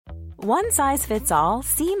One size fits all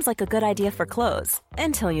seems like a good idea for clothes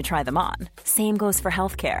until you try them on. Same goes for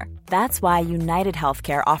healthcare. That's why United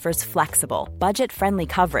Healthcare offers flexible, budget-friendly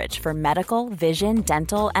coverage for medical, vision,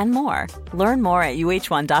 dental, and more. Learn more at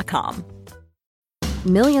uh1.com.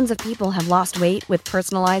 Millions of people have lost weight with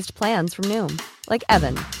personalized plans from Noom. Like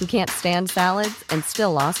Evan, who can't stand salads and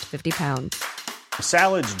still lost 50 pounds.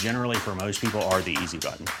 Salads generally for most people are the easy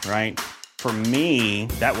button, right? For me,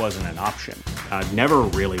 that wasn't an option. I never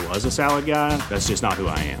really was a salad guy. That's just not who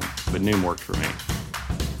I am. But Noom worked for me.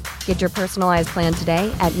 Get your personalized plan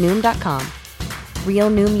today at Noom.com. Real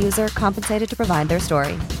Noom user compensated to provide their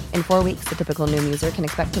story. In 4 weeks, the typical Noom user can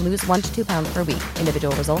expect to lose 1 to 2 pounds per week.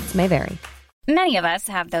 Individual results may vary. Many of us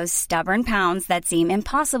have those stubborn pounds that seem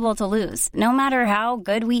impossible to lose, no matter how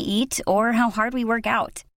good we eat or how hard we work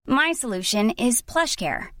out. My solution is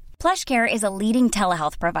PlushCare. PlushCare is a leading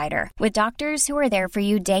telehealth provider with doctors who are there for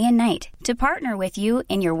you day and night to partner with you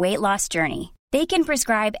in your weight loss journey. They can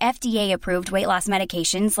prescribe FDA-approved weight loss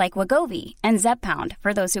medications like Wegovy and Zepbound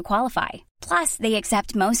for those who qualify. Plus, they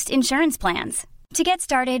accept most insurance plans. To get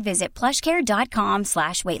started, visit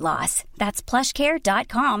plushcare.com/weightloss. That's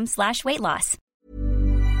plushcare.com/weightloss.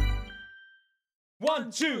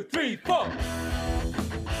 1, 2, 3, 4.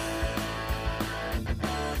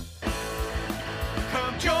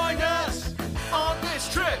 Come join us on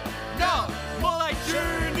this trip. No, more like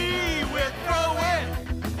journey. We're throwing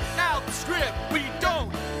out the script. We don't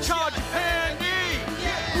charge a penny.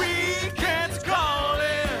 Weekends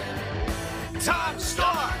calling. Time to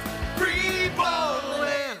start free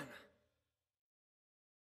balling.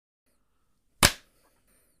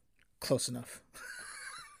 Close enough.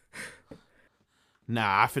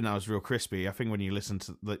 Nah, I think that was real crispy. I think when you listen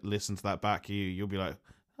to that back, you'll be like,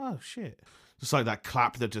 oh shit. Just like that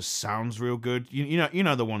clap that just sounds real good. You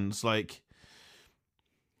know the ones like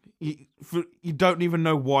you don't even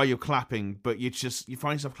know why you're clapping, but you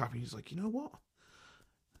find yourself clapping. It's like, you know what?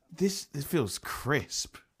 This feels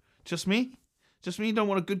crisp. Just me don't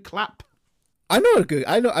want a good clap. I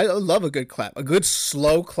love a good clap. A good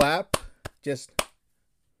slow clap. Just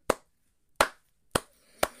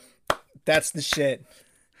that's the shit.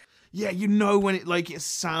 Yeah, you know when it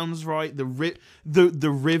sounds right. The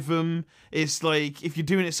rhythm. It's like if you're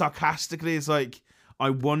doing it sarcastically, it's like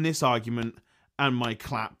I won this argument and my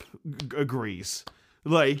clap agrees.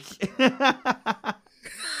 Like,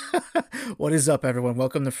 what is up, everyone?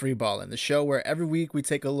 Welcome to Free Ballin', the show where every week we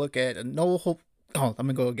take a look at a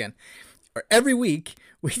every week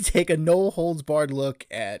we take a no holds barred look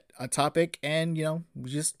at a topic, and we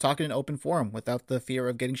just talk in an open forum without the fear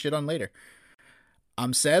of getting shit on later.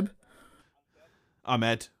 I'm Seb. I'm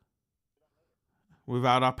Ed.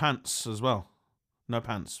 Without our pants as well. No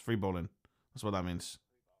pants. Free balling. That's what that means.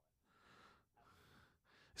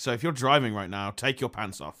 So if you're driving right now, take your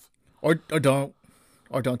pants off. Or don't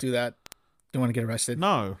do that. Don't want to get arrested.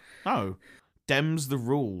 No. Dem's the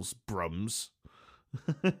rules, brums.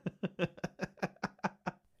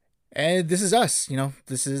 And this is us.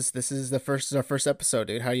 This is our first episode,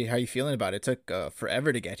 dude. How you feeling about it? It took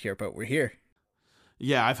forever to get here, but we're here.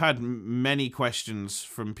 Yeah, I've had many questions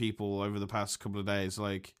from people over the past couple of days,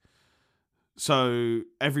 like, so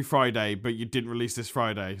every Friday, but you didn't release this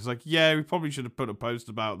Friday. It's like, yeah, we probably should have put a post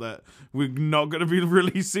about that. We're not going to be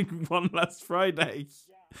releasing one last Friday.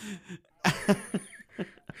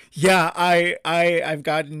 Yeah, I've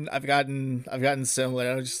gotten similar.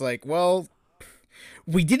 I was just like, well,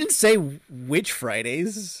 we didn't say which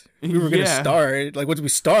Fridays we were going to start. Like, once we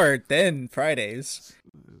start, then Fridays.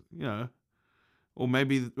 Or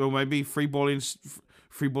maybe free balling is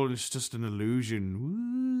just an illusion.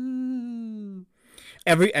 Woo.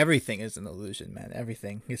 Everything is an illusion, man.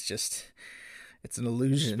 Everything. It's an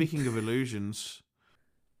illusion. Speaking of illusions.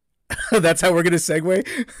 That's how we're going to segue?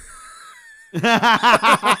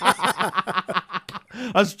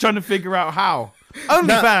 I was trying to figure out how.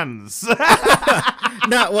 OnlyFans!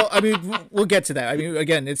 No, well, I mean, we'll get to that. I mean,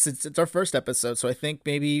 again, it's our first episode, so I think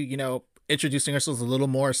maybe, introducing ourselves a little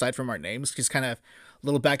more aside from our names, just kind of a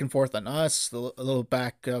little back and forth on us, a little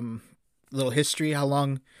back, little history, how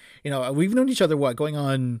long, we've known each other, going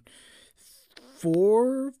on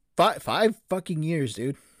 5 fucking years,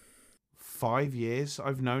 dude. 5 years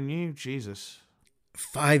I've known you? Jesus.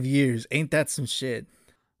 5 years. Ain't that some shit?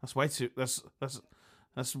 That's way too, that's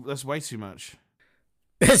way too much.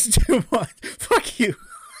 That's too much. Fuck you.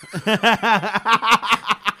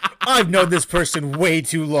 I've known this person way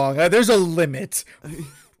too long. There's a limit.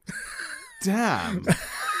 Damn.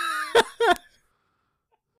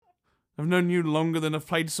 I've known you longer than I've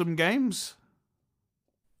played some games.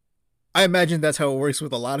 I imagine that's how it works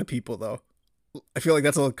with a lot of people, though. I feel like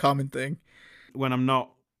that's a common thing. When I'm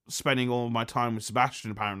not spending all my time with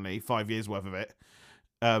Sebastian, apparently 5 years worth of it,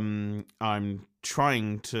 I'm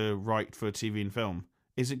trying to write for TV and film.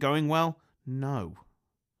 Is it going well? No.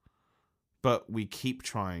 But we keep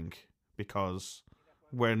trying because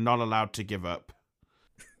we're not allowed to give up.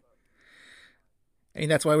 I mean,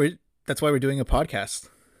 that's why we're doing a podcast.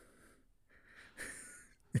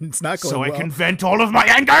 It's not going so well. I can vent all of my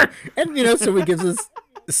anger, and so it gives us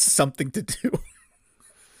something to do.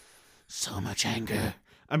 So much anger.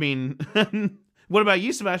 I mean, what about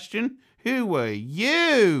you, Sebastian? Who were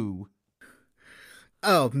you?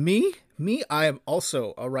 Oh, me? I am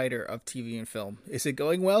also a writer of TV and film. Is it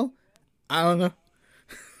going well? I don't know.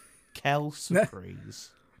 Kel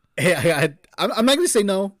surprise. I'm not going to say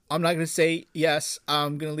no. I'm not going to say yes.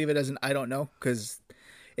 I'm going to leave it as an I don't know, because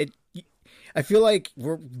I feel like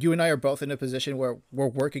you and I are both in a position where we're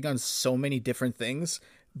working on so many different things,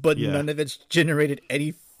 but none of it's generated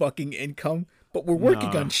any fucking income. But we're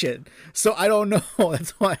working on shit, so I don't know.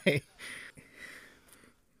 That's why.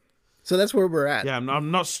 So that's where we're at. Yeah,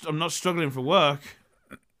 I'm not struggling for work.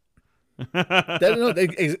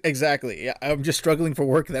 Exactly. Yeah, I'm just struggling for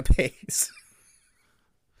work that pays.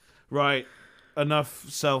 Right. Enough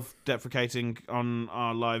self-deprecating on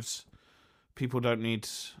our lives. People don't need,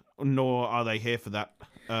 nor are they here for that.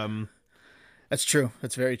 That's true.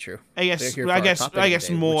 That's very true. I guess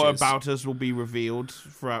more about us will be revealed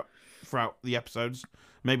throughout the episodes.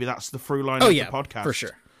 Maybe that's the through line of the podcast. For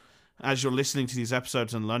sure. As you're listening to these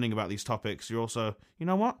episodes and learning about these topics, you're also, you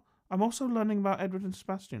know what? I'm also learning about Edward and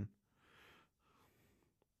Sebastian.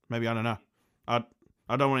 Maybe, I don't know. I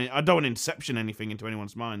don't want to inception anything into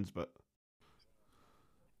anyone's minds, but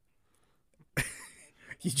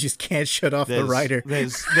you just can't shut off the writer.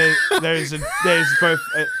 There's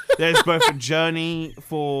both a journey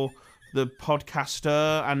for the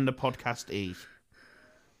podcaster and the podcastee.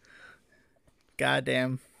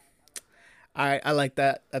 Goddamn. I like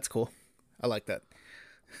that. That's cool. I like that.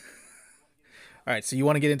 All right, so you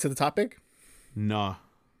want to get into the topic? No.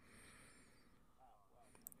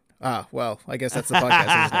 Well, I guess that's the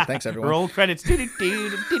podcast, isn't it? Thanks, everyone. Roll credits. Nah,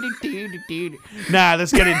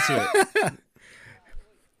 let's get into it.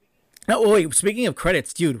 No, wait, speaking of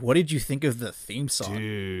credits, dude, what did you think of the theme song?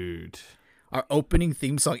 Dude. Our opening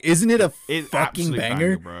theme song. Isn't it a fucking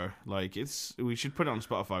banger? Bro. Like, we should put it on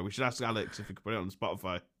Spotify. We should ask Alex if we could put it on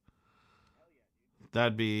Spotify.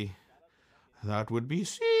 That would be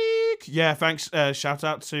sick. Yeah, thanks. Shout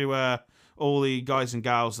out to all the guys and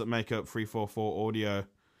gals that make up 344 Audio.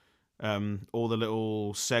 All the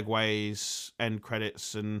little segues, end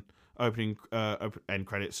credits, and opening end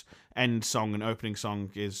credits, end song and opening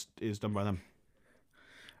song is done by them.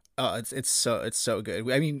 Oh, it's so good.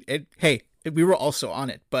 I mean, we were also on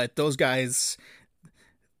it, but those guys,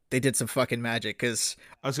 they did some fucking magic. Cause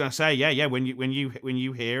I was gonna say, yeah, when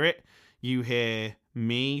you hear it, you hear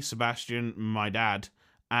me, Sebastian, my dad,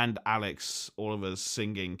 and Alex, all of us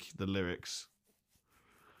singing the lyrics.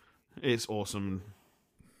 It's awesome.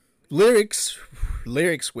 Lyrics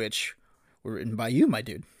which were written by you, my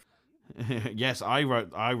dude. Yes, I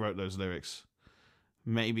wrote those lyrics.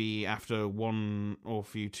 Maybe after one or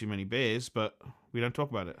few too many beers, but we don't talk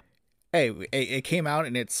about it. Hey, it came out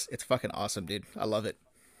and it's fucking awesome, dude. I love it.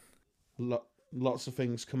 Lots of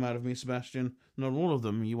things come out of me, Sebastian. Not all of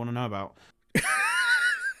them you want to know about.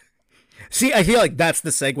 See, I feel like that's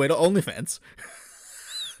the segue to OnlyFans.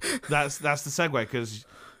 That's the segue, because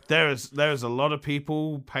there's a lot of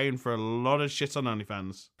people paying for a lot of shit on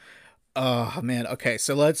OnlyFans. Oh man, okay,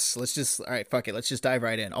 so let's just, all right, fuck it, let's just dive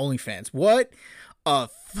right in. OnlyFans, what a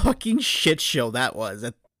fucking shit show that was.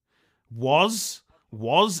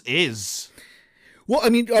 Is. Well, I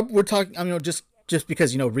mean, we're talking, I mean, just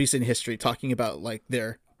because, recent history, talking about like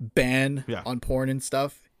their ban on porn and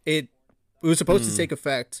stuff. It was supposed to take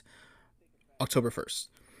effect October 1st,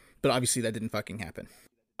 but obviously that didn't fucking happen.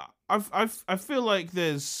 I feel like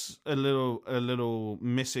there's a little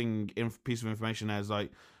missing piece of information, as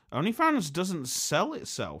like OnlyFans doesn't sell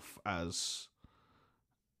itself as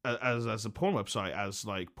a porn website as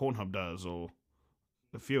like Pornhub does, or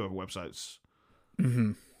a few other websites.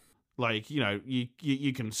 Mm-hmm. Like,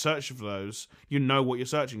 you can search for those. You know what you're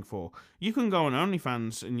searching for. You can go on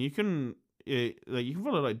OnlyFans and you can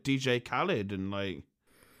follow like DJ Khaled and like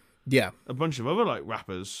a bunch of other like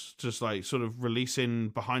rappers, just like sort of releasing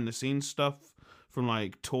behind the scenes stuff from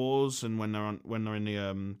like tours and when they're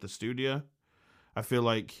in the studio. I feel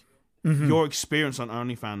like your experience on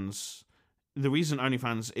OnlyFans, the reason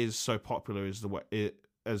OnlyFans is so popular is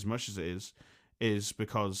as much as it is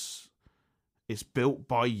because it's built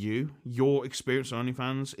by you. Your experience on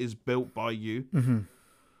OnlyFans is built by you. Mm-hmm.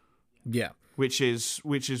 Yeah. Which is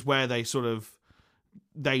where they sort of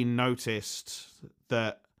they noticed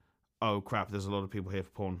that, oh crap, there's a lot of people here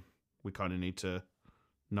for porn. We kind of need to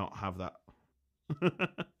not have that.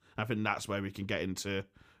 I think that's where we can get into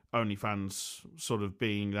OnlyFans sort of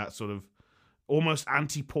being that sort of almost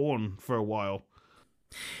anti-porn for a while.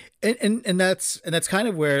 And that's kind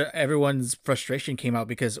of where everyone's frustration came out,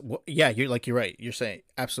 because you're right. You're saying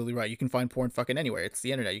absolutely right. You can find porn fucking anywhere. It's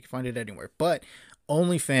the internet. You can find it anywhere. But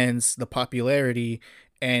OnlyFans, the popularity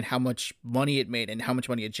and how much money it made and how much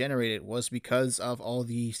money it generated was because of all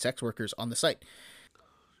the sex workers on the site.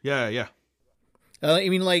 Yeah. I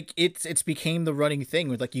mean, like it's became the running thing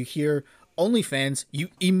with, like, you hear OnlyFans, you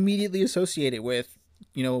immediately associate it with,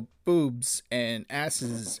 you know, boobs and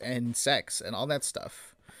asses and sex and all that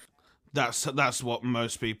stuff. That's what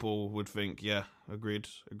most people would think. Yeah, agreed.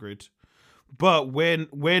 But we're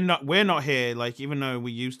not here. Like, even though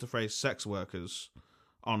we use the phrase sex workers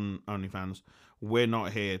on OnlyFans, we're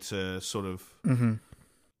not here to sort of. Mm-hmm.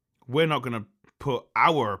 We're not going to put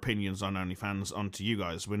our opinions on OnlyFans onto you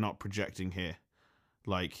guys. We're not projecting here.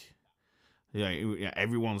 Like, yeah,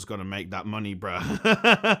 everyone's got to make that money, bruh.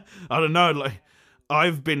 I don't know. Like,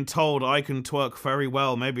 I've been told I can twerk very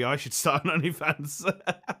well. Maybe I should start an OnlyFans.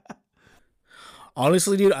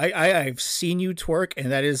 Honestly, dude, I've seen you twerk,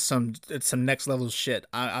 and that is some next level shit.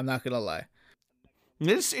 I'm not gonna lie.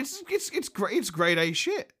 It's great. It's grade A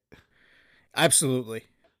shit. Absolutely.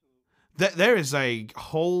 There is a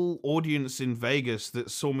whole audience in Vegas that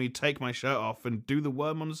saw me take my shirt off and do the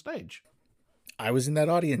worm on the stage. I was in that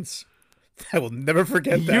audience. I will never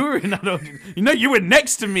forget that. You were in that audience. You know, you were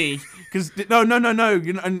next to me. Because no.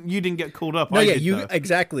 You didn't get called up. No,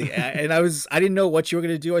 exactly. And I didn't know what you were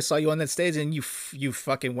gonna do. I saw you on that stage, and you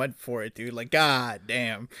fucking went for it, dude. Like, god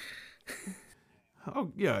damn.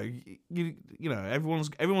 Oh yeah, you know, everyone's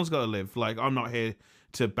got to live. Like, I'm not here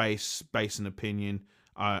to base an opinion.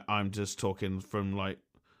 I'm just talking from, like,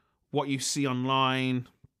 what you see online,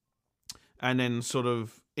 and then sort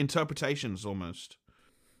of interpretations almost.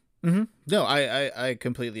 Mm-hmm. No, I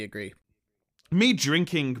completely agree. Me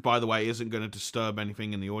drinking, by the way, isn't going to disturb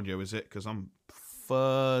anything in the audio, is it? Because I'm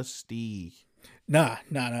thirsty. Nah.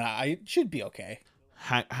 I should be okay.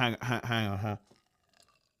 Hang on.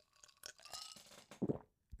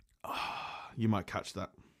 You might catch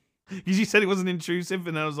that. Because you said it wasn't intrusive,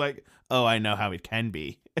 and I was like, oh, I know how it can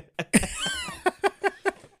be.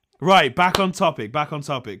 Right, back on topic.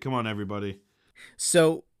 Come on, everybody.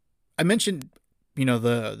 So, I mentioned, you know,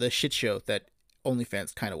 the shit show that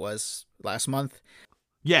OnlyFans kind of was last month.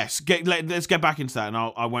 Yes, let's get back into that, and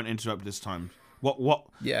I won't interrupt this time. What?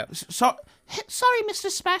 Yeah. Sorry, Mr.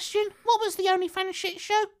 Sebastian. What was the OnlyFans shit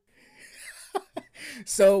show?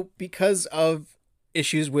 So, because of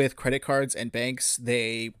issues with credit cards and banks,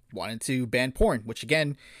 they wanted to ban porn, which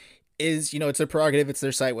again is, you know, it's their prerogative, it's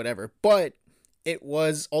their site, whatever. But it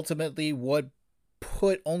was ultimately what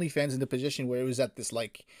put OnlyFans in the position where it was at this,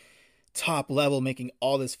 like, top level, making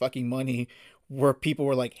all this fucking money, where people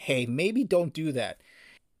were like, hey, maybe don't do that.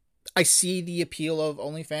 I see the appeal of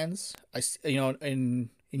OnlyFans, in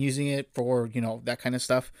using it for, you know, that kind of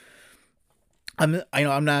stuff. I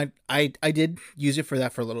did use it for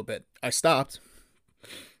that for a little bit. I stopped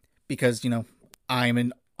because, you know, I'm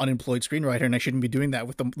an unemployed screenwriter and I shouldn't be doing that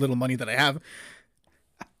with the little money that I have.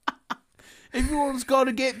 Everyone's got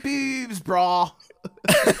to get boobs, brah.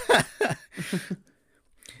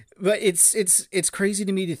 But it's crazy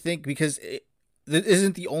to me to think, because that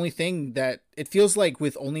isn't the only thing that it feels like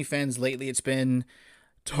with OnlyFans lately. It's been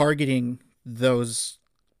targeting those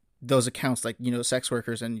accounts, like, you know, sex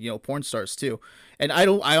workers and, you know, porn stars too. And I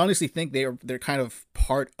honestly think they're kind of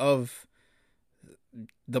part of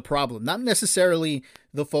the problem, not necessarily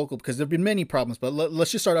the focal, because there've been many problems, but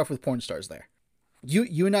let's just start off with porn stars there.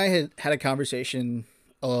 You and I had a conversation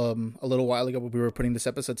a little while ago when we were putting this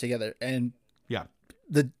episode together, and yeah,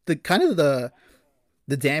 the kind of the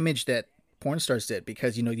damage that porn stars did,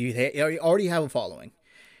 because, you know, you already have a following,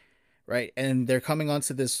 right? And they're coming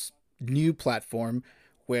onto this new platform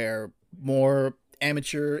where more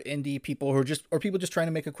amateur indie people or people just trying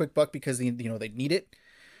to make a quick buck because they need it.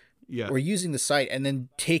 Yeah. We're using the site and then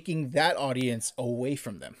taking that audience away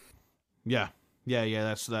from them. Yeah.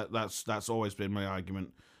 That's always been my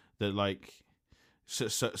argument, that, like, so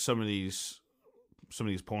some of these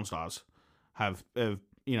porn stars have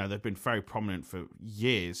you know, they've been very prominent for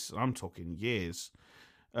years. I'm talking years.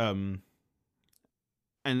 And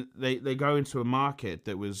they go into a market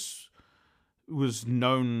that was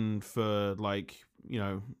known for, like, you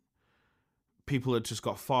know, people that just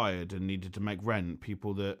got fired and needed to make rent,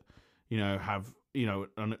 people that, you know, have, you know,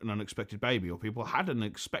 an unexpected baby, or people had an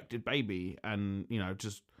expected baby and, you know,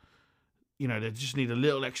 just, they just need a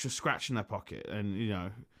little extra scratch in their pocket,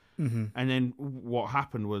 and and then what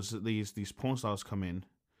happened was that these porn stars come in,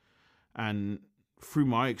 and through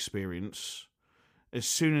my experience, as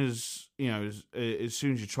soon as as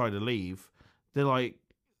soon as you try to leave, they're like,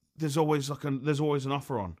 there's always an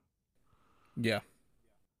offer on. Yeah.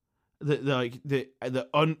 That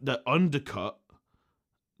undercut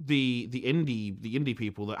the indie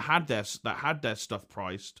people that had their stuff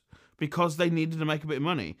priced because they needed to make a bit of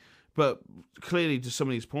money. But clearly, to some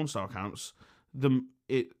of these porn star accounts,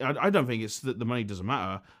 I don't think it's that the money doesn't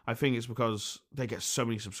matter. I think it's because they get so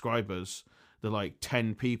many subscribers. They're like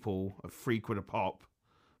 10 people at £3 a pop.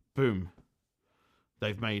 Boom,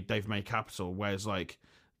 they've made capital. Whereas like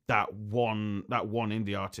that one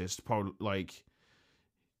indie artist probably like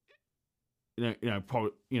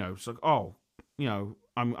probably it's like, oh,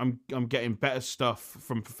 I'm getting better stuff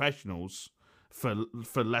from professionals for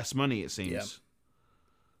less money, it seems.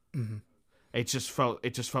 Yeah. Mm-hmm. It just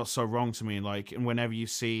felt so wrong to me. Like, and whenever you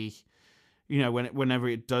see, whenever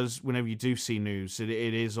you do see news, it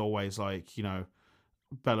is always like,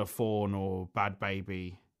 Bella Thorne or Bad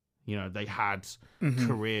Baby, they had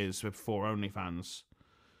careers before OnlyFans.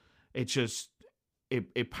 It just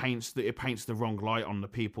it paints the wrong light on the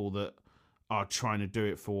people that are trying to do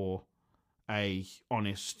it for a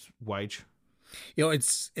honest wage.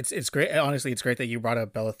 It's great. Honestly, it's great that you brought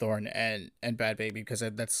up Bella Thorne and Bad Baby, because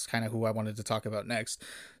that's kind of who I wanted to talk about next.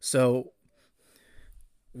 So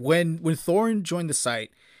when Thorne joined the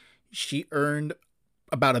site, she earned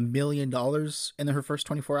about $1 million in her first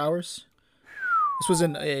 24 hours. This was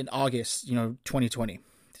in August, 2020.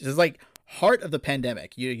 This is like heart of the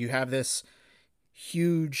pandemic. You have this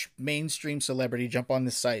huge mainstream celebrity jump on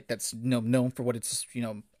this site that's known for what it's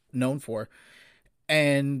known for,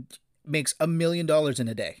 and makes $1 million in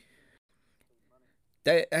a day.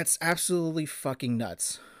 That's absolutely fucking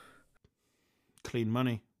nuts. Clean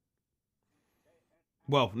money.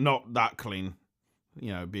 Well, not that clean.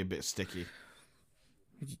 It'd be a bit sticky.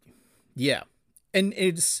 Yeah. And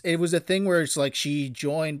it was a thing where it's like she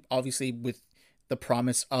joined obviously with the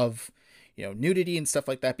promise of nudity and stuff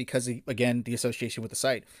like that, because again, the association with the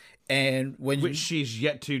site, and which she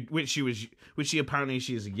apparently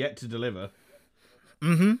is yet to deliver.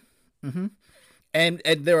 And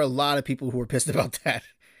there are a lot of people who are pissed about that.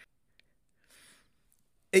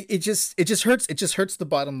 It just hurts. It just hurts the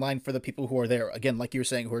bottom line for the people who are there. Again, like you were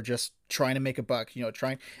saying, who are just trying to make a buck.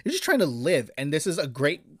 They're just trying to live, and this is a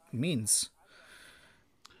great means.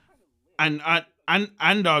 And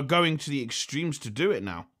are going to the extremes to do it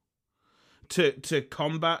now. To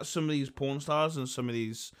combat some of these porn stars and some of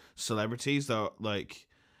these celebrities that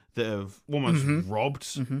have almost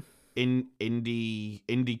robbed in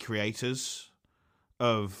indie creators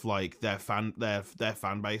of like their fan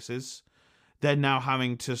bases. They're now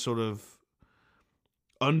having to sort of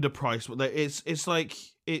underprice what it's like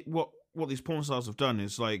what these porn stars have done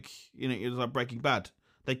is like it's like Breaking Bad.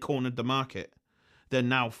 They cornered the market. They're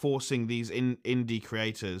now forcing these indie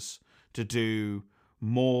creators to do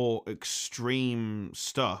more extreme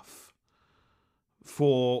stuff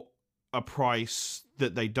for a price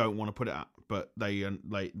that they don't want to put it at, but they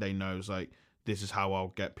know it's like, this is how I'll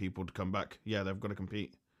get people to come back. Yeah, they've got to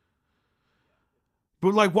compete.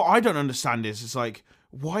 But like, what I don't understand is, it's like,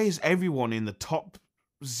 why is everyone in the top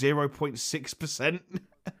 0.6%?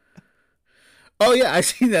 Oh yeah, I've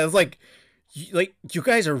seen that. It's like you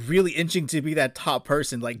guys are really inching to be that top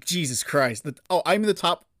person. Like, Jesus Christ. I'm in the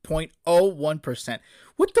top 0.01%.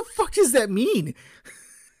 What the fuck does that mean?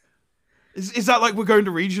 Is that like we're going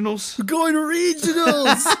to regionals? We're going to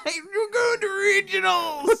regionals! We're going to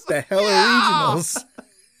regionals! What the hell are regionals?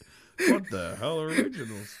 What the hell are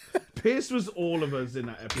regionals? Pierce was all of us in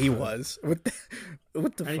that episode. He was. What the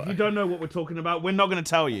and fuck? If you don't know what we're talking about, we're not going to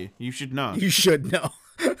tell you. You should know. You should know.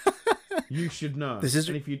 You should know. And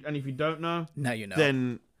if you don't know, now you know.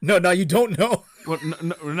 Then no, you don't know. Well,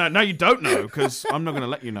 no, you don't know, because I'm not going to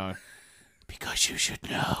let you know. Because you should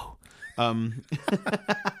know.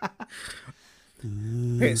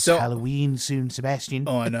 It's Halloween soon, Sebastian.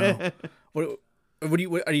 Oh, I know. What do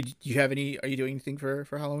you have any? Are you doing anything for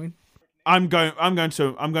Halloween? I'm going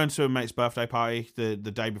to a mate's birthday party the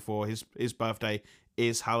day before his birthday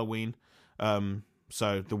is Halloween.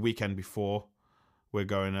 So the weekend before, we're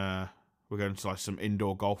going to like some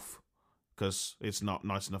indoor golf, because it's not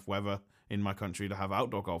nice enough weather in my country to have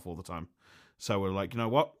outdoor golf all the time. So we're like, you know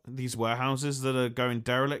what? These warehouses that are going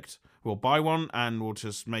derelict, we'll buy one and we'll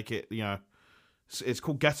just make it, it's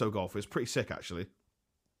called Ghetto Golf. It's pretty sick, actually.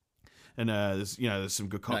 And there's some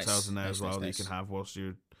good cocktails in there as well that you can have whilst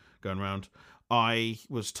you're going around. I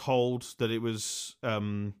was told that it was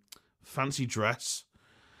fancy dress,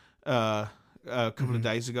 a couple of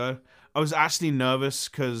days ago. I was actually nervous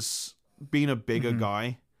because being a bigger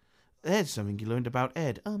guy, there's something you learned about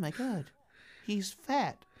Ed. Oh my god, he's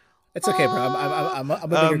fat. It's okay, bro. I'm a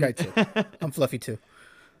bigger guy too. I'm fluffy too.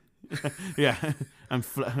 Yeah, I'm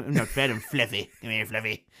not fat. I'm fluffy. Come here,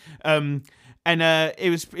 fluffy. It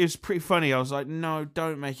was pretty funny. I was like, no,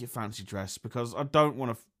 don't make it fancy dress because I don't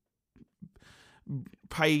want to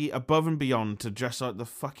pay above and beyond to dress like the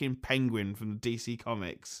fucking Penguin from the DC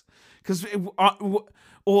Comics. Because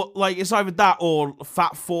or like it's either that or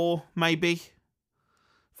Fat Four maybe.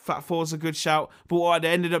 Fat Four's a good shout. But what I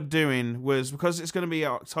ended up doing was because it's going to be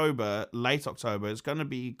October, late October, it's going to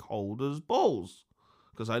be cold as balls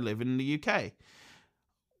because I live in the UK.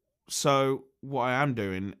 So what I am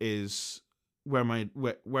doing is wear my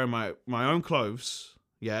own clothes,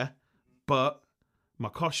 yeah, but my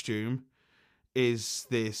costume is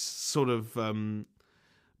this sort of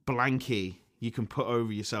blankie you can put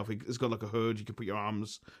over yourself. It's got like a hood. You can put your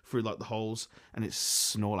arms through like the holes, and it's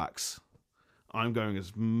Snorlax. I'm going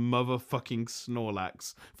as motherfucking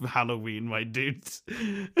Snorlax for Halloween, my dudes.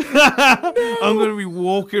 I'm going to be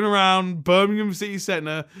walking around Birmingham City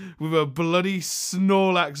Centre with a bloody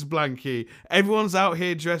Snorlax blankie. Everyone's out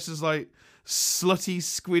here dressed as like slutty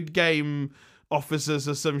Squid Game officers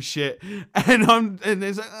or some shit, and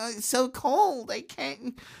there's like, oh, it's so cold, I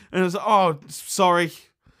can't. And I was like, oh, sorry,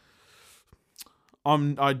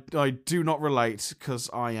 I do not relate because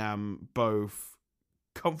I am both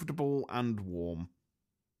comfortable and warm.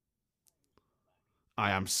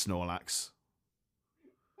 I am Snorlax.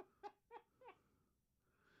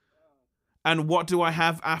 And what do I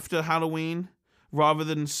have after Halloween? Rather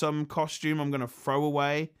than some costume I'm gonna throw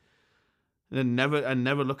away and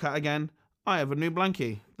never look at again, I have a new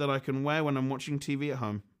blankie that I can wear when I'm watching TV at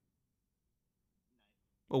home.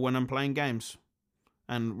 Or when I'm playing games.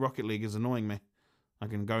 And Rocket League is annoying me. I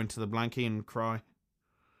can go into the blankie and cry.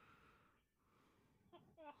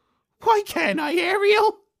 Why can't I,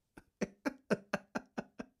 Ariel?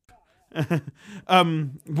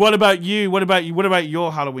 What about you? What about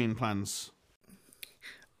your Halloween plans?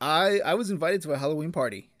 I was invited to a Halloween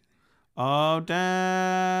party. Oh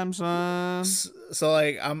damn, son! So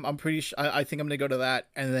like I'm pretty sure I think I'm gonna go to that,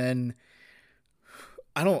 and then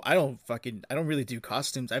I don't really do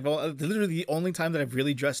costumes. Literally the only time that I've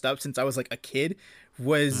really dressed up since I was like a kid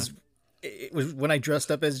was it was when I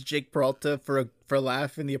dressed up as Jake Peralta for a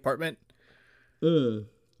laugh in the apartment.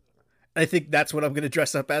 I think that's what I'm gonna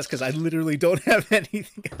dress up as because I literally don't have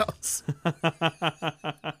anything else.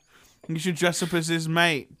 You should dress up as his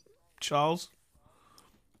mate, Charles.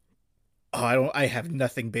 Oh, I have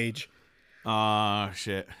nothing, Beige. Ah,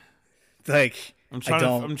 shit. Like, I'm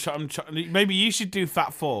trying. Maybe you should do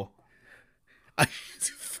Fat Four. I should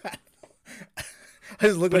do Fat. I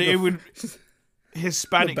just look but like it would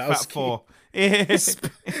Hispanic Lebowski. Fat Four.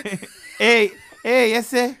 Hey,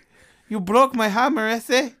 ese, you broke my hammer, ese.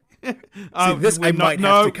 See, this I might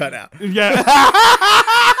have to cut out. Yeah.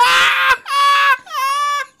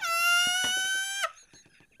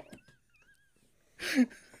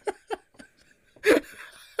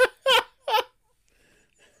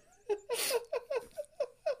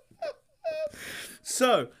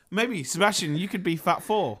 So, maybe, Sebastian, you could be Fat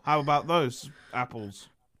Four. How about those apples?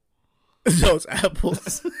 Those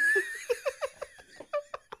apples.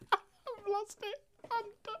 I've lost it. I'm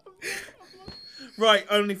done. Right,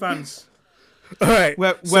 OnlyFans. All right.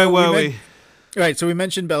 Where were we? All right, so we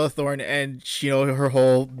mentioned Bella Thorne and, her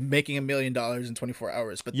whole making $1 million in 24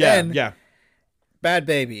 hours. But then, Bad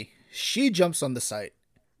Baby, she jumps on the site.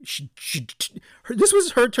 This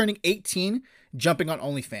was her turning 18, jumping on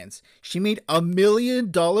OnlyFans. She made $1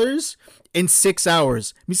 million in 6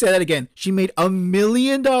 hours. Let me say that again. She made $1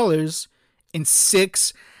 million in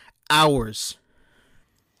 6 hours.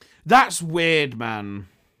 That's weird, man.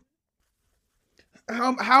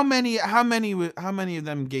 How many of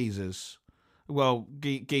them geezers? Well,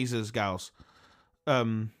 geezers, gals. How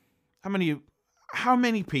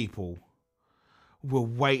many people were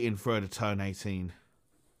waiting for her to turn 18?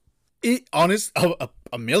 $1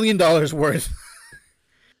 million worth.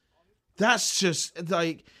 That's just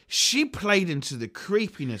like she played into the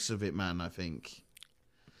creepiness of it, man. I think.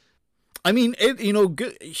 I mean,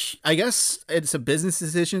 good. I guess it's a business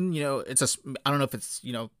decision. I don't know if it's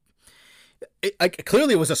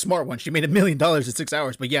clearly it was a smart one. She made $1 million in 6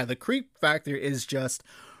 hours, but yeah, the creep factor is just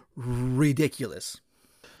ridiculous.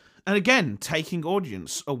 And again, taking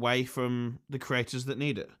audience away from the creators that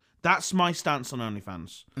need it. That's my stance on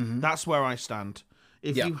OnlyFans. Mm-hmm. That's where I stand.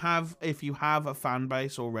 If you have a fan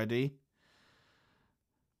base already,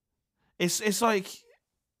 it's like,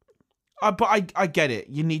 but I get it.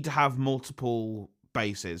 You need to have multiple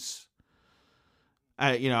bases.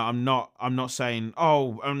 I'm not saying,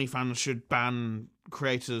 oh, OnlyFans should ban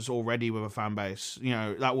creators already with a fan base.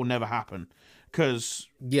 That will never happen, because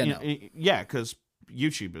because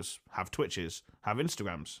YouTubers have Twitches, have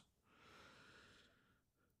Instagrams,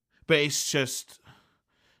 but it's just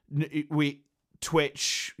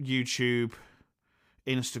Twitch, YouTube,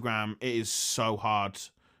 Instagram. It is so hard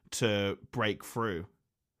to break through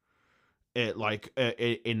it,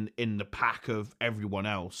 in the pack of everyone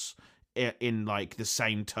else, in like the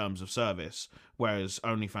same terms of service, whereas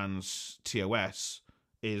OnlyFans TOS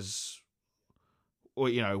is,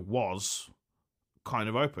 was kind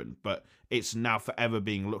of open, but it's now forever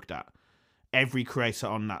being looked at. Every creator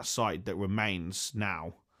on that site that remains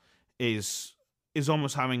now is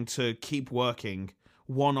almost having to keep working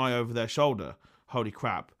one eye over their shoulder. Holy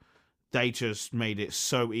crap, they just made it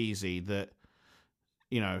so easy that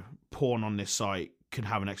porn on this site can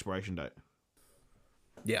have an expiration date.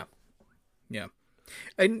 Yeah.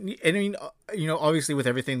 And I mean, obviously with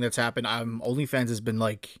everything that's happened, OnlyFans has been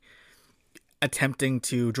like attempting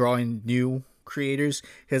to draw in new creators,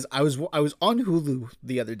 because I was on Hulu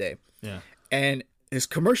the other day, and this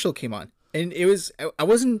commercial came on, and I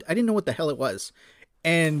didn't know what the hell it was,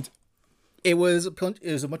 and it was a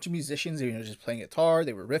bunch of musicians, just playing guitar,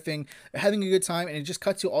 they were riffing, they're having a good time, and it just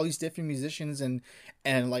cut to all these different musicians and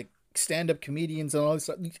like stand-up comedians and all this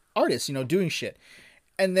stuff, artists, doing shit.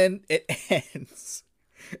 And then it ends.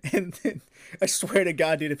 And then I swear to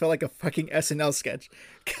God, dude, it felt like a fucking SNL sketch.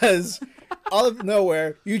 Because out of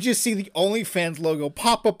nowhere, you just see the OnlyFans logo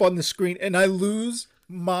pop up on the screen, and I lose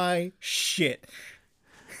my shit.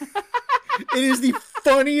 It is the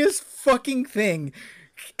funniest fucking thing.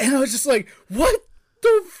 And I was just like, what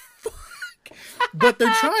the fuck? But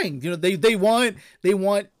they're trying. They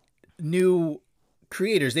want new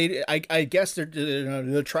creators. I guess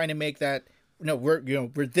they're trying to make that. No, we're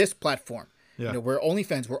this platform. Yeah. We're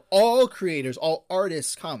OnlyFans. We're all creators, all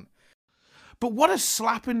artists come. But what a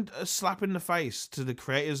slap in the face to the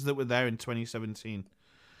creators that were there in 2017.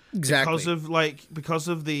 Exactly. Because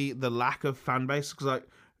of the lack of fan base. Because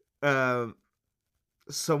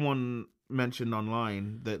someone mentioned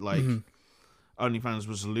online that OnlyFans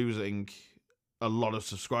was losing a lot of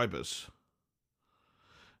subscribers.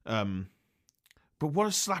 But what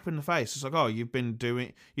a slap in the face. It's like, oh, you've been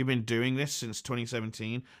doing this since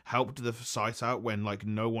 2017, helped the site out when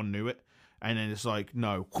no one knew it, and then it's like,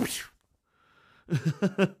 no.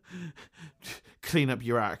 Clean up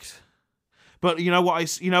your act. But you know what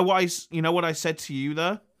I said to you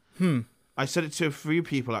there? I said it to a few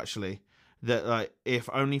people actually, that if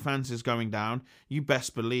OnlyFans is going down, you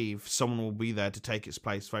best believe someone will be there to take its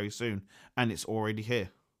place very soon, and it's already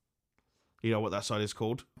here. You know what that site is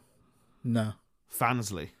called? No.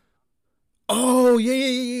 Fansly. Oh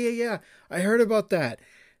yeah. I heard about that.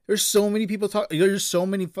 There's so many people There's so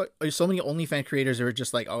many OnlyFans creators that are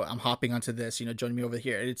just like, oh, I'm hopping onto this. Join me over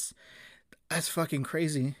here. That's fucking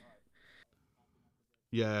crazy.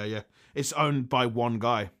 Yeah. It's owned by one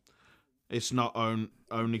guy. It's not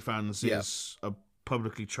OnlyFans is a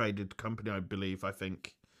publicly traded company, I believe. I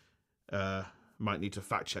think. Might need to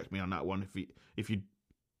fact check me on that one if you.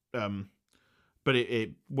 But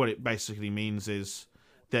what it basically means is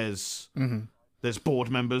there's board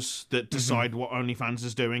members that decide what OnlyFans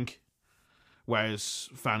is doing, whereas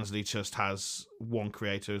Fansly just has one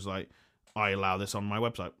creator who's like, I allow this on my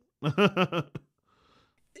website.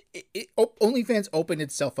 OnlyFans opened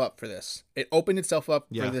itself up for this. It opened itself up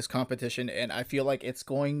for this competition, and I feel like it's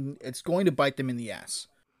going to bite them in the ass.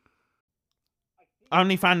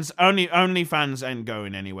 OnlyFans ain't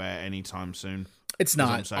going anywhere anytime soon. It's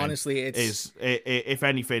not. Honestly, if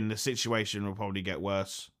anything, the situation will probably get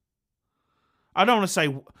worse. I don't want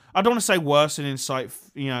to say worse and incite,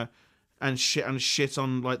 and shit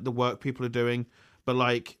on the work people are doing,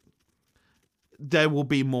 but there will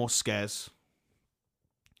be more scares.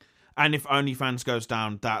 And if OnlyFans goes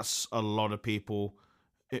down, that's a lot of people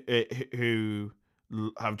who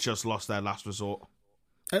have just lost their last resort.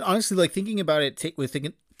 And honestly, thinking about it,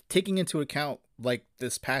 taking into account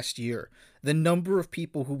this past year, the number of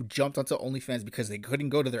people who jumped onto OnlyFans because they couldn't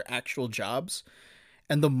go to their actual jobs,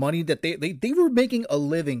 and the money that they were making a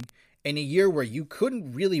living in a year where you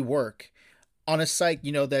couldn't really work on a site,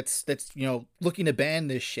 that's looking to ban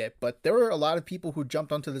this shit. But there were a lot of people who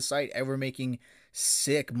jumped onto the site and were making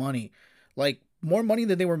sick money, more money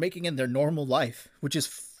than they were making in their normal life, which is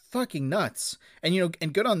fucking nuts. And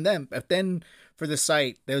and good on them. But then for the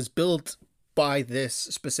site that was built by this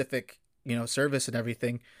specific service and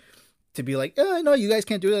everything, to be like, oh, no, you guys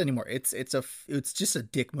can't do that anymore. It's just a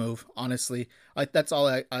dick move, honestly. That's all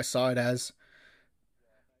I saw it as.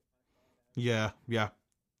 Yeah, yeah.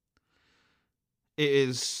 It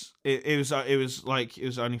is. It was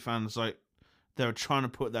OnlyFans. Like they were trying to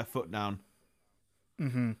put their foot down,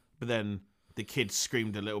 but then the kids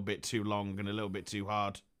screamed a little bit too long and a little bit too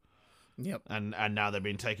hard. Yep. And now they're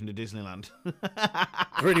being taken to Disneyland.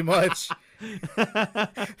 Pretty much.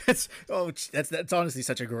 That's honestly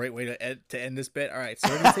such a great way to end this bit. All right, so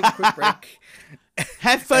we're gonna take a quick break.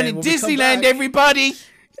 Have fun in Disneyland, everybody.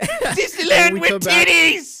 Disneyland with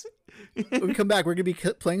titties. When we come back, we're gonna be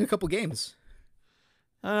playing a couple games.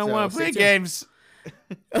 I don't want to play games.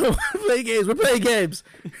 I don't want to play games. We're playing games.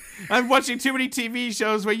 I'm watching too many TV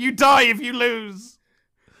shows where you die if you lose.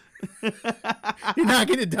 You're not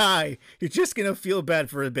gonna die. You're just gonna feel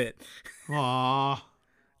bad for a bit. Aww.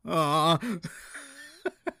 All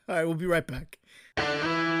right, we'll be right back.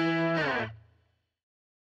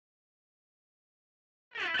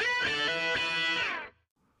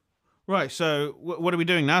 Right, so what are we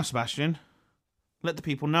doing now, Sebastian? Let the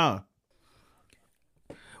people know.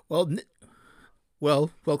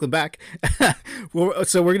 Well, welcome back.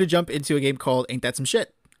 So we're gonna jump into a game called Ain't That Some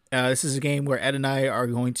Shit. This is a game where Ed and I are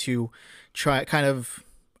going to try kind of,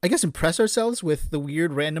 I guess, impress ourselves with the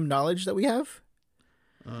weird random knowledge that we have.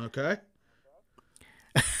 Okay.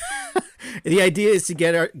 The idea is to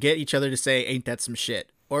get each other to say, "Ain't that some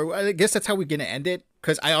shit?" Or I guess that's how we're gonna end it.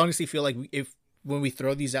 Because I honestly feel like when we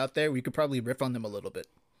throw these out there, we could probably riff on them a little bit.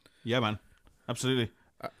 Yeah, man. Absolutely.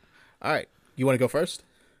 All right. You want to go first?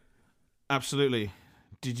 Absolutely.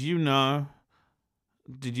 Did you know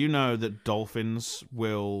that dolphins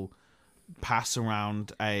will pass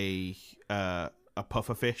around a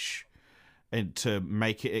pufferfish and to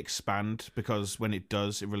make it expand, because when it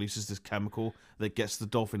does, it releases this chemical that gets the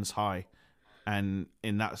dolphins high, and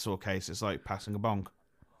in that sort of case, it's like passing a bong.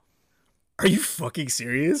 Are you fucking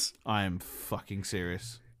serious? I am fucking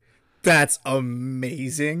serious. That's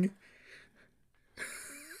amazing.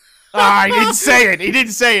 He didn't say it. He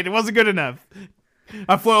didn't say it. It wasn't good enough.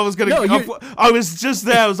 I thought I was gonna. I was just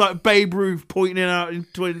there. I was like Babe Ruth pointing out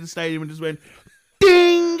into the stadium and just went,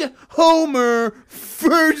 "Ding, Homer,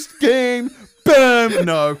 first game, bam."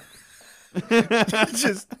 No,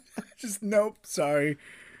 just nope. Sorry.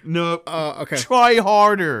 Nope. Okay. Try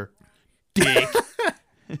harder, dick.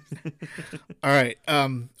 All right.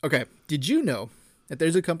 Okay. Did you know that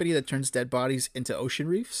there's a company that turns dead bodies into ocean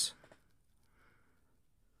reefs?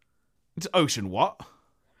 It's ocean what?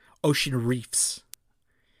 Ocean reefs.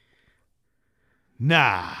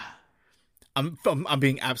 Nah. I'm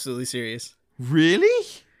being absolutely serious. Really?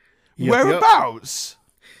 Yep, Whereabouts?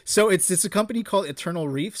 Yep. So it's a company called Eternal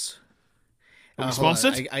Reefs. Are we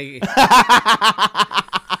sponsored?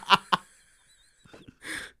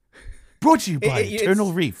 Brought to you by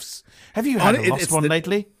Eternal Reefs. Have you had a lost one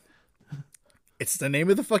lately? It's the name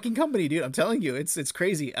of the fucking company, dude. I'm telling you, it's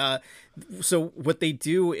crazy. So what they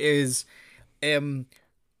do is, they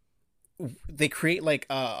create like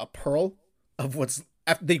a pearl of what's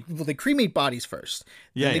they cremate bodies first.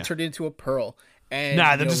 Yeah, then they turn it into a pearl. And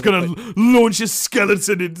they're just gonna launch a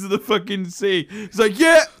skeleton into the fucking sea. It's like,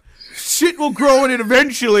 yeah, shit will grow in it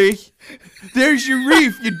eventually. There's your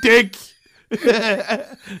reef, you dick.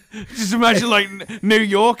 Just imagine like New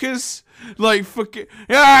Yorkers, like fucking,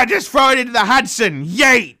 just throw it into the Hudson,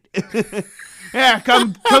 yay! Yeah,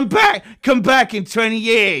 come back in 20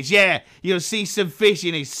 years. Yeah, you'll see some fish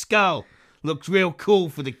in his skull. Looks real cool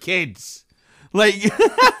for the kids. Like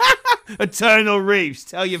Eternal Reefs.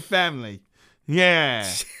 Tell your family. Yeah,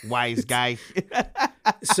 wise guy.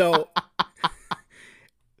 So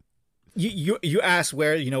you ask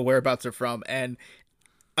whereabouts they're from, and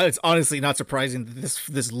it's honestly not surprising that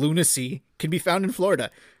this lunacy can be found in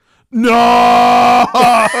Florida. No!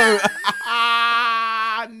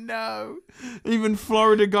 No. Even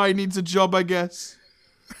Florida guy needs a job, I guess.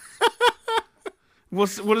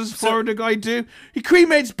 What does Florida guy do? He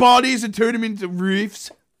cremates bodies and turns them into reefs.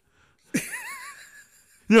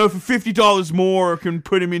 For $50 more, I can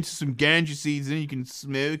put him into some ganja seeds and you can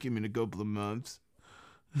smoke him in a couple of months.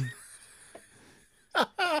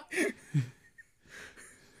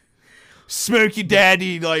 Smoky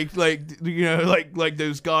Daddy, like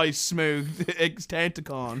those guys smoked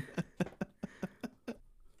ex-Tantacon.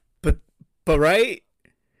 But right?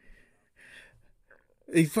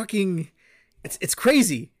 They fucking, it's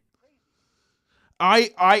crazy.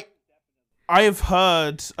 I have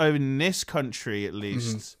heard in this country at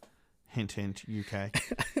least, hint hint, UK.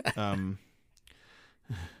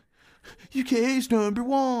 UK is number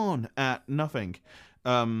one at nothing.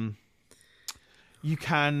 You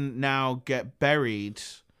can now get buried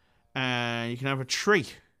and you can have a tree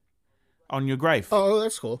on your grave. Oh,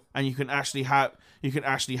 that's cool. And you can actually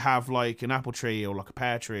have like an apple tree or like a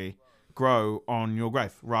pear tree grow on your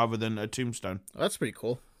grave rather than a tombstone. Oh, that's pretty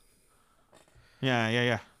cool.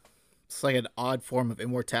 Yeah. It's like an odd form of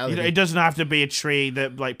immortality. It doesn't have to be a tree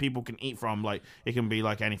that like people can eat from. Like it can be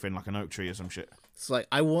like anything, like an oak tree or some shit. It's like,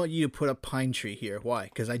 I want you to put a pine tree here. Why?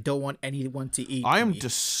 Because I don't want anyone to eat. I am me.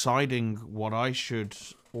 deciding what I should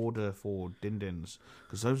order for Din Dins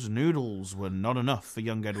because those noodles were not enough for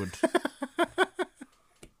young Edward.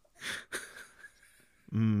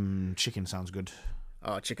 Chicken sounds good.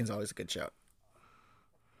 Oh, chicken's always a good shout.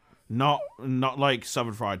 Not like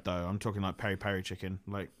Southern fried though. I'm talking like peri peri chicken,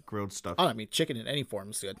 like grilled stuff. Oh, I mean, chicken in any form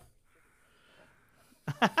is good.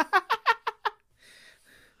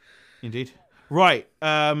 Indeed. Right.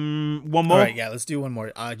 One more. All right, yeah, let's do one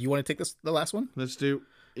more. Do you want to take the last one? Let's do.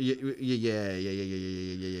 Yeah.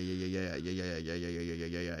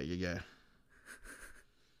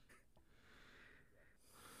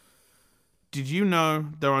 Did you know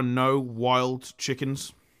there are no wild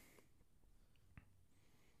chickens?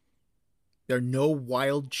 There are no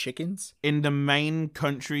wild chickens? In the main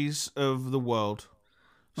countries of the world,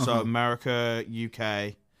 so America,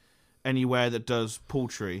 UK, anywhere that does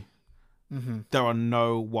poultry, there are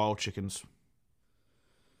no wild chickens.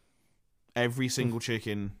 Every single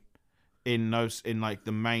chicken in like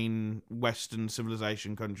the main Western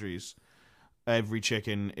civilization countries, every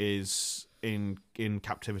chicken is in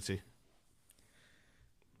captivity.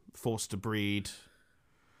 Forced to breed,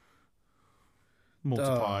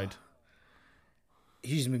 multiplied.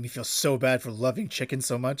 You just made me feel so bad for loving chicken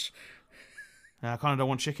so much. I kind of don't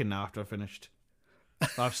want chicken now after I finished.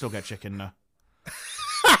 I'll still get chicken now.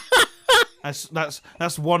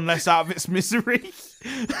 That's one less out of its misery.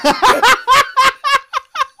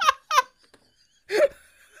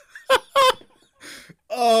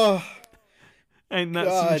 Oh, ain't that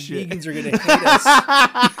God, some shit? vegans are gonna hate us.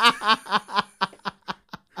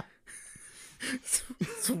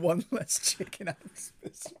 It's one less chicken out of its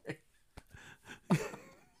misery.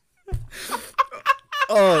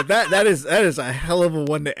 Oh, that is a hell of a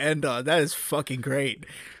one to end on. That is fucking great.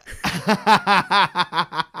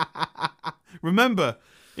 Remember,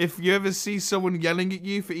 if you ever see someone yelling at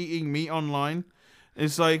you for eating meat online,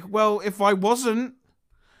 it's like, well, if I wasn't,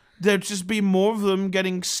 there'd just be more of them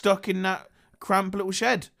getting stuck in that cramped little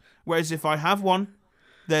shed. Whereas if I have one,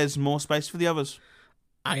 there's more space for the others.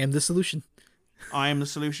 I am the solution. I am the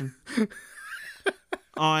solution.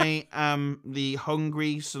 I am the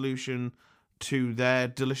hungry solution to their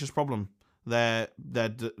delicious problem. The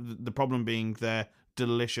problem being their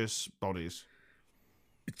delicious bodies.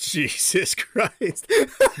 Jesus Christ.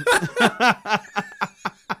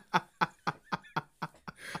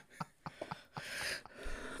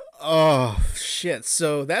 Oh, shit.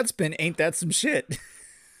 So that's been Ain't That Some Shit?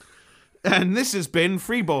 And this has been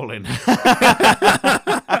Freeballing.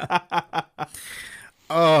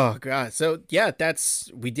 Oh, God. So, yeah,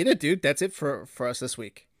 we did it, dude. That's it for us this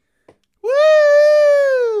week.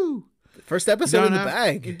 Woo! First episode in the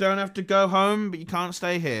bag. You don't have to go home, but you can't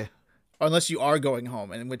stay here. Unless you are going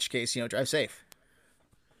home, and in which case, drive safe.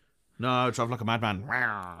 No, drive like a madman.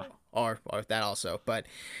 Or that also. But,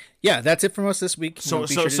 yeah, that's it from us this week. So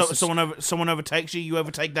someone overtakes you, you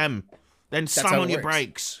overtake them. Then slam on your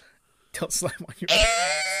brakes. Don't slam on your brakes.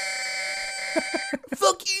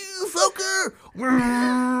 Fuck you, fucker!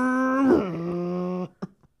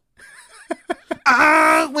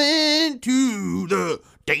 I went to the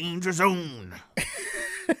danger zone.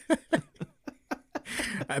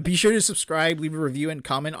 Be sure to subscribe, leave a review, and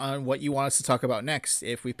comment on what you want us to talk about next.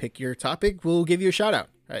 If we pick your topic, we'll give you a shout out.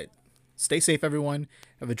 All right. Stay safe, everyone.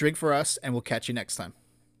 Have a drink for us, and we'll catch you next time.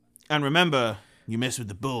 And remember, you mess with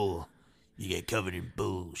the bull, you get covered in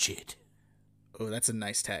bullshit. Oh, that's a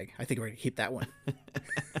nice tag. I think we're going to keep that one.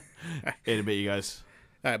 In a bit, you guys.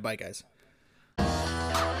 All right, bye, guys. Come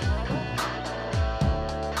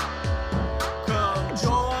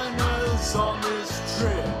join us on this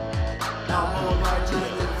trip. Now more like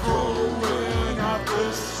throwing out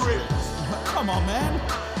the script. Come on, man.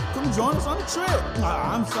 Come join us on the trip.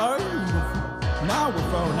 I'm sorry. Now we're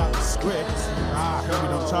throwing out the script. I heard we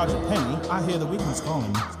don't charge a penny. I hear the weekend's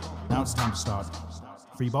calling. Now it's time to start.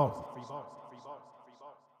 Free ball.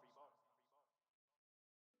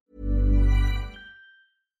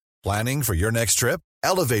 Planning for your next trip?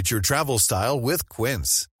 Elevate your travel style with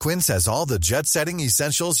Quince. Quince has all the jet-setting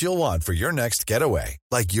essentials you'll want for your next getaway,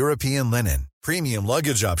 like European linen, premium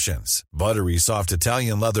luggage options, buttery soft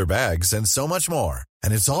Italian leather bags, and so much more.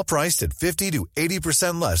 And it's all priced at 50 to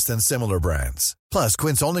 80% less than similar brands. Plus,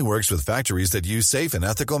 Quince only works with factories that use safe and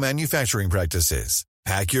ethical manufacturing practices.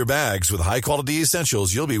 Pack your bags with high-quality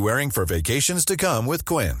essentials you'll be wearing for vacations to come with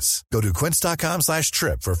Quince. Go to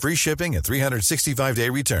quince.com/trip for free shipping and 365-day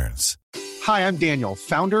returns. Hi, I'm Daniel,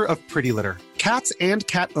 founder of Pretty Litter. Cats and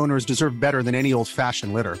cat owners deserve better than any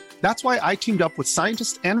old-fashioned litter. That's why I teamed up with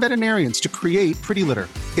scientists and veterinarians to create Pretty Litter.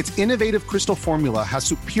 Its innovative crystal formula has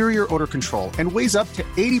superior odor control and weighs up to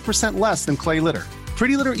 80% less than clay litter.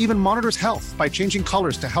 Pretty Litter even monitors health by changing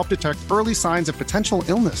colors to help detect early signs of potential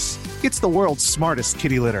illness. It's the world's smartest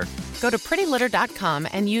kitty litter. Go to prettylitter.com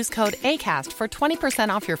and use code ACAST for 20%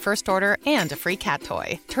 off your first order and a free cat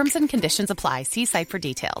toy. Terms and conditions apply. See site for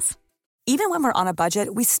details. Even when we're on a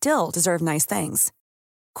budget, we still deserve nice things.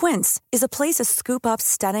 Quince is a place to scoop up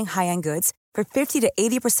stunning high-end goods for 50 to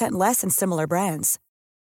 80% less than similar brands.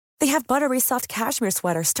 They have buttery soft cashmere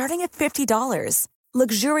sweaters starting at $50,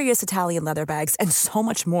 luxurious Italian leather bags, and so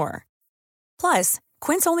much more. Plus,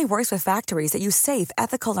 Quince only works with factories that use safe,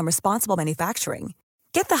 ethical, and responsible manufacturing.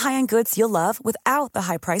 Get the high-end goods you'll love without the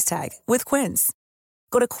high price tag with Quince.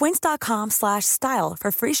 Go to quince.com/style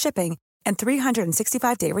for free shipping and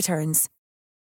 365-day returns.